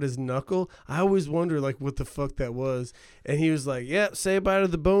sticking out his knuckle. I always wonder like what the fuck that was. And he was like, "Yeah, say bye to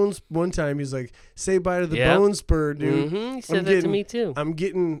the bones." One time he's like, "Say bye to the bone spur, dude." Mm-hmm. He said that to me too. I'm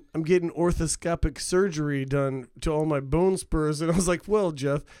getting orthoscopic surgery done to all my bone spurs, and I was like, "Well,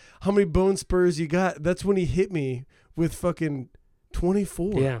 Geoff, how many bone spurs you got?" That's when he hit me with fucking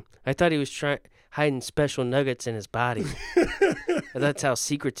 24. Yeah, I thought he was hiding special nuggets in his body. That's how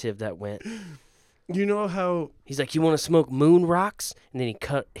secretive that went. You know how he's like, "You want to smoke moon rocks?" And then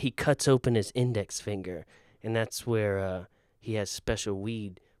he cuts open his index finger, and that's where he has special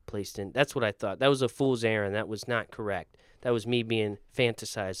weed placed in. That's what I thought. That was a fool's errand. That was not correct. That was me being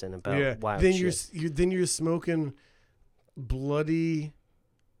fantasizing about wild shit. Then you're smoking bloody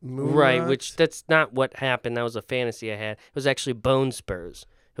moon right, rocks? Which that's not what happened. That was a fantasy I had. It was actually bone spurs.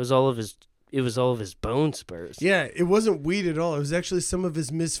 It was all of his bone spurs. Yeah, it wasn't weed at all. It was actually some of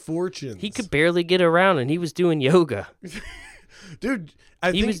his misfortunes. He could barely get around, and he was doing yoga. Dude,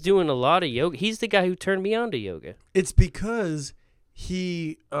 he was doing a lot of yoga. He's the guy who turned me on to yoga. It's because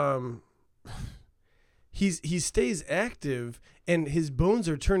he stays active and his bones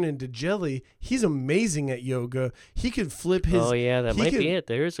are turned into jelly. He's amazing at yoga. He could flip his. Oh yeah, that might be it.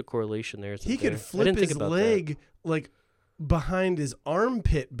 There is a correlation there. He could flip his leg like behind his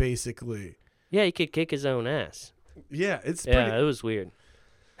armpit, basically. Yeah, he could kick his own ass. Yeah, it was weird.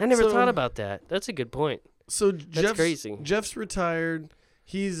 I never thought about that. That's a good point. So That's crazy. Jeff's retired.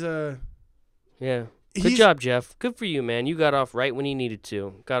 He's Yeah. Good job, Geoff. Good for you, man. You got off right when you needed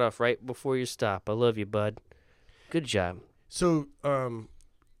to. Got off right before your stop. I love you, bud. Good job. So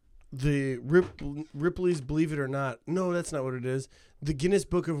the Ripley's Believe It or Not. No, that's not what it is. The Guinness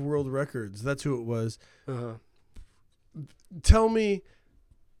Book of World Records. That's who it was. Uh-huh. Tell me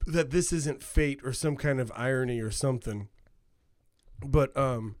that this isn't fate or some kind of irony or something. But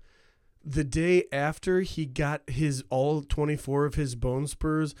the day after he got all 24 of his bone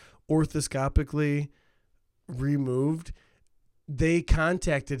spurs orthoscopically removed, they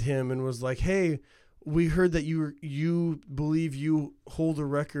contacted him and was like, "Hey, we heard that you believe you hold a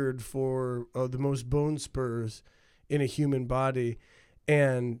record for the most bone spurs in a human body,"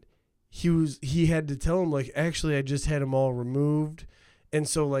 and he had to tell him, like, actually I just had them all removed, and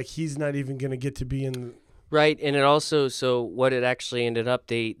so like he's not even gonna get to be in. Right, and it also, so what it actually ended up,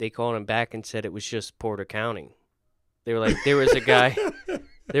 they called him back and said it was just Porter County. They were like, there was a guy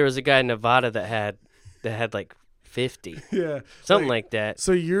in Nevada that had like 50. Yeah. Something like that.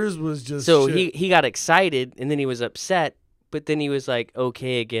 So yours was just So shit. he got excited, and then he was upset, but then he was like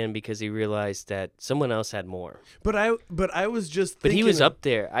okay again because he realized that someone else had more. But I was just But he thinking was up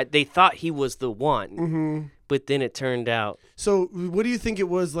there. They thought he was the one, Mm-hmm. but then it turned out. So what do you think it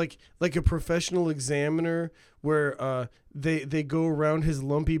was, like a professional examiner where they go around his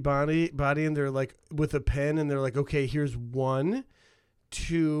lumpy body and they're like with a pen and they're like, okay, here's 1,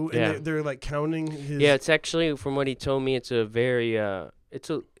 2, and Yeah. they're like counting his. Yeah, it's actually, from what he told me, it's a very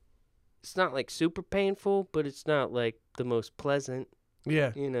it's not like super painful, but it's not like the most pleasant.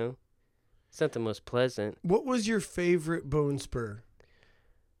 Yeah. You know, it's not the most pleasant. What was your favorite bone spur?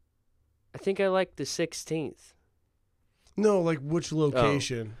 I think I like the 16th. No, like which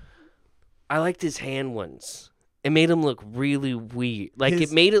location? I liked his hand ones. It made him look really weird. Like,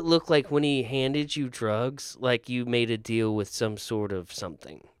 His- it made it look like when he handed you drugs, like you made a deal with some sort of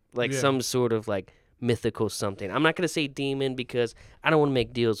something. Like Yeah. some sort of, like, mythical something. I'm not going to say demon because I don't want to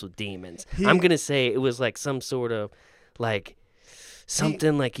make deals with demons. I'm going to say it was like some sort of, like,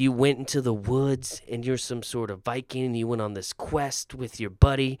 something like you went into the woods and you're some sort of Viking and you went on this quest with your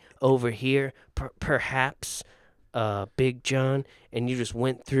buddy over here, perhaps Big John, and you just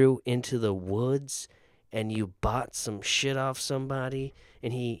went through into the woods and you bought some shit off somebody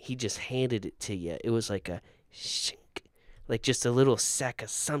and he just handed it to you. It was like a shink, like just a little sack of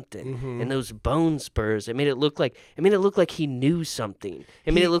something. Mm-hmm. And those bone spurs, it made it look like he knew something.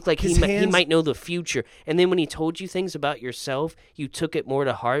 It made it look like he hands- might know the future. And then when he told you things about yourself, you took it more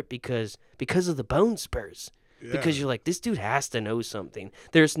to heart because of the bone spurs. Yeah. Because you're like, this dude has to know something.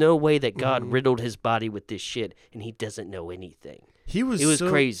 There's no way that God Mm-hmm. riddled his body with this shit and he doesn't know anything. It was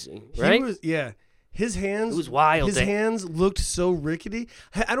crazy, right? His hands. It was wild. His hands looked so rickety.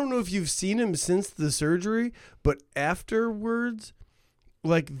 I don't know if you've seen him since the surgery, but afterwards,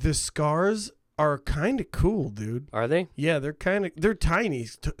 like the scars are kind of cool, dude. Are they? Yeah, they're tiny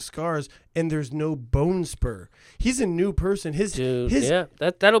scars, and there's no bone spur. He's a new person. Yeah,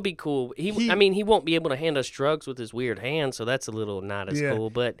 that'll be cool. He won't be able to hand us drugs with his weird hand, so that's a little not as cool.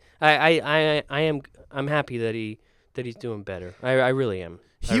 But I'm happy that he's doing better. I really am.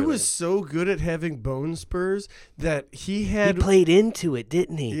 He was so good at having bone spurs that he played into it,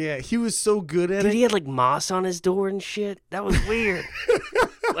 didn't he? Yeah, he was so good at Dude, it. he had like moss on his door and shit. That was weird.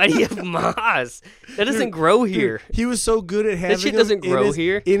 Why do you have moss? That doesn't grow here. Dude, he was so good at having shit doesn't grow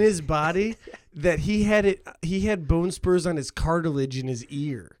here in his body that he had bone spurs on his cartilage in his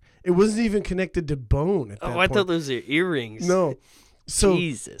ear. It wasn't even connected to bone at that point. I thought those were earrings. No. So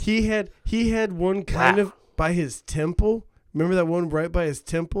Jesus. he had one kind of by his temple. Remember that one right by his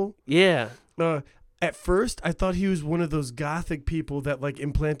temple? Yeah. At first, I thought he was one of those gothic people that like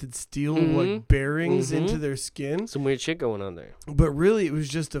implanted steel like bearings into their skin. Some weird shit going on there. But really, it was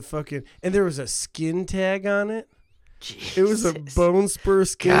just a fucking, and there was a skin tag on it. Jesus. It was a bone spur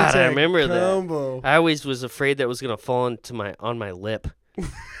skin God, tag I remember combo. that. I always was afraid that was gonna fall on my lip.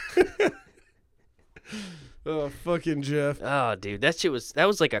 Oh, fucking Geoff. Oh, dude, that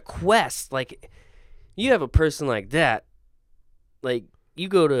was like a quest. Like, you have a person like that. Like,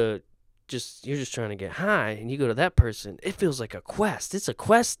 you're just trying to get high, and you go to that person. It feels like a quest. It's a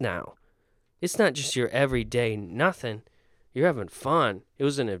quest now. It's not just your everyday nothing. You're having fun. It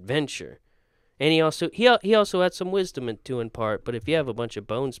was an adventure. And he also had some wisdom to impart. But if you have a bunch of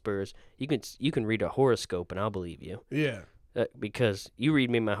bone spurs, you can read a horoscope, and I'll believe you. Yeah. Because you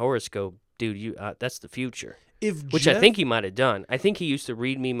read me my horoscope, dude. That's the future. Which Geoff, I think he might have done. I think he used to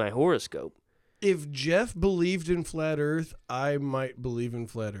read me my horoscope. If Geoff believed in flat Earth, I might believe in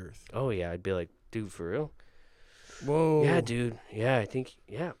flat Earth. Oh yeah, I'd be like, dude, for real. Whoa. Yeah, dude. Yeah, I think.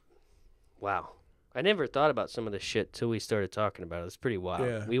 Yeah. Wow. I never thought about some of this shit till we started talking about it. It's pretty wild.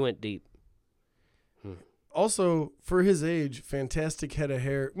 Yeah. We went deep. Also, for his age, fantastic head of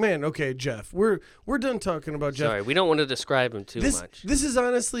hair. Man, okay, Geoff. We're done talking about Geoff. Sorry, we don't want to describe him too much. This is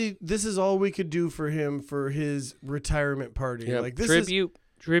honestly, this is all we could do for him for his retirement party. Yep. Like this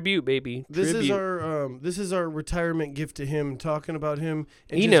Tribute, baby. This is our retirement gift to him. Talking about him.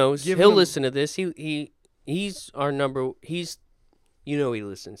 And He just knows. giving He'll him- listen to this. He's our number. He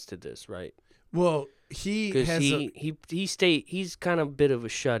listens to this, right? Well, he Because has he's kind of a bit of a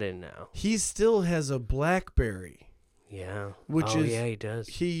shut in now. he still has a BlackBerry. Yeah. Which is yeah, he does.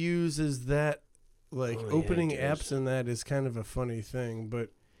 He uses that, like Oh, yeah, opening he does. apps and that is kind of a funny thing, but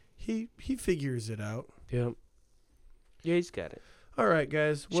he figures it out. Yep. Yeah, he's got it. All right,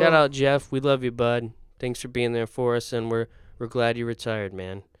 guys. Shout out Geoff. We love you, bud. Thanks for being there for us, and we're glad you retired,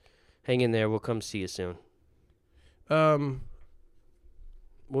 man. Hang in there. We'll come see you soon.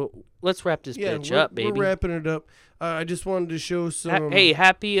 Well, let's wrap this bitch up, baby. We're wrapping it up. I just wanted to show some. Hey,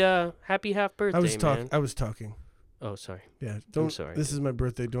 happy half birthday, man. I was talking. Oh, sorry. Yeah, I'm sorry. This is my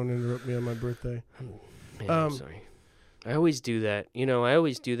birthday. Don't interrupt me on my birthday. Man, I'm sorry. I always do that.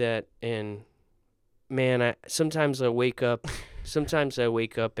 And man, sometimes I wake up. Sometimes I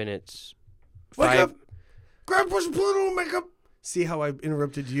wake up and it's Wake 5. up! Grab push put on makeup. See how I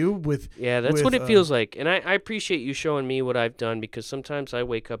interrupted you with? Yeah, that's with, what it feels like. And I appreciate you showing me what I've done, because sometimes I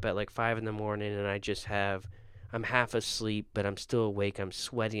wake up at like 5 in the morning and I'm half asleep, but I'm still awake. I'm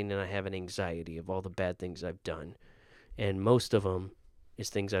sweating and I have an anxiety of all the bad things I've done. And most of them is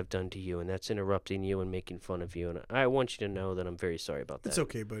things I've done to you, and that's interrupting you and making fun of you. And I want you to know that I'm very sorry about that. It's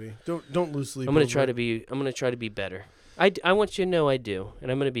okay, buddy. Don't lose sleep. I'm gonna try to be better. I want you to know I do,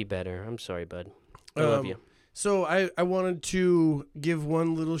 and I'm gonna be better. I'm sorry, bud. I love you. So I wanted to give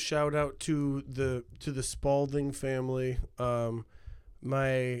one little shout out to the Spalding family. I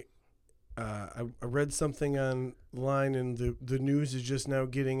read something online, and the news is just now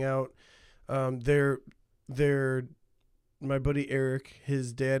getting out. My buddy Eric,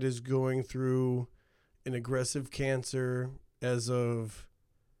 his dad is going through an aggressive cancer as of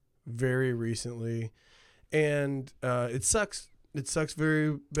very recently, and it sucks. It sucks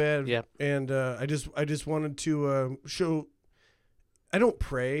very bad. Yep. And I just wanted to show. I don't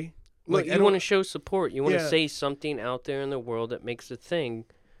pray. Look, I you don't- want to show support. You want to Yeah. say something out there in the world that makes a thing.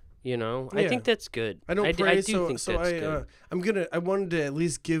 I Yeah. think that's good. I don't I pray. do think that's good. I wanted to at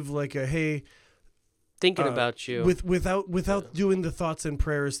least give like a hey. Thinking about you. Without doing the thoughts and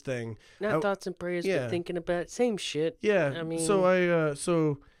prayers thing. Not thoughts and prayers, yeah. but thinking about same shit. Yeah. I mean,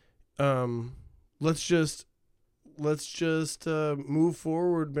 let's just move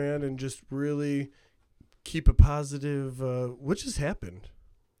forward, man, and just really keep a positive. What just happened?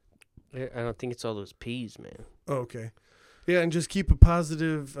 I don't think it's all those peas, man. Oh, okay. Yeah, and just keep a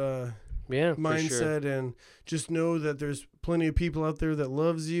positive Yeah, mindset, for sure. and just know that there's plenty of people out there that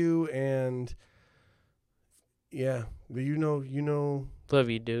loves you, and yeah, you know, Love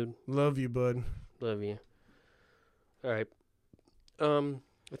you, dude. love you, bud. Love you. All right.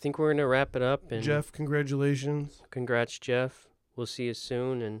 I think we're gonna wrap it up. And Geoff, congratulations. congrats, Geoff. We'll see you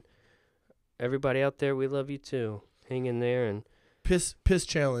soon, and everybody out there, we love you too. Hang in there and Piss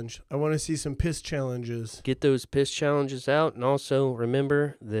challenge. I want to see some piss challenges. get those piss challenges out. And also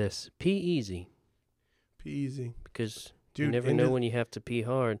remember this: pee easy, Pee easy, because dude. you never know when you have to pee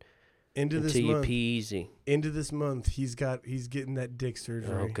hard Into this until you month. pee easy. Into this month, he's getting that dick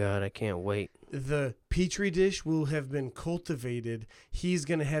surgery. Oh God, I can't wait. The petri dish will have been cultivated. He's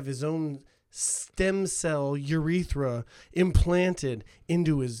gonna have his own stem cell urethra implanted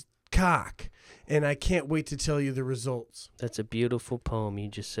into his cock, and I can't wait to tell you the results. That's a beautiful poem you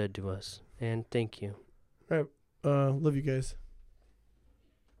just said to us, and thank you. All right, love you guys.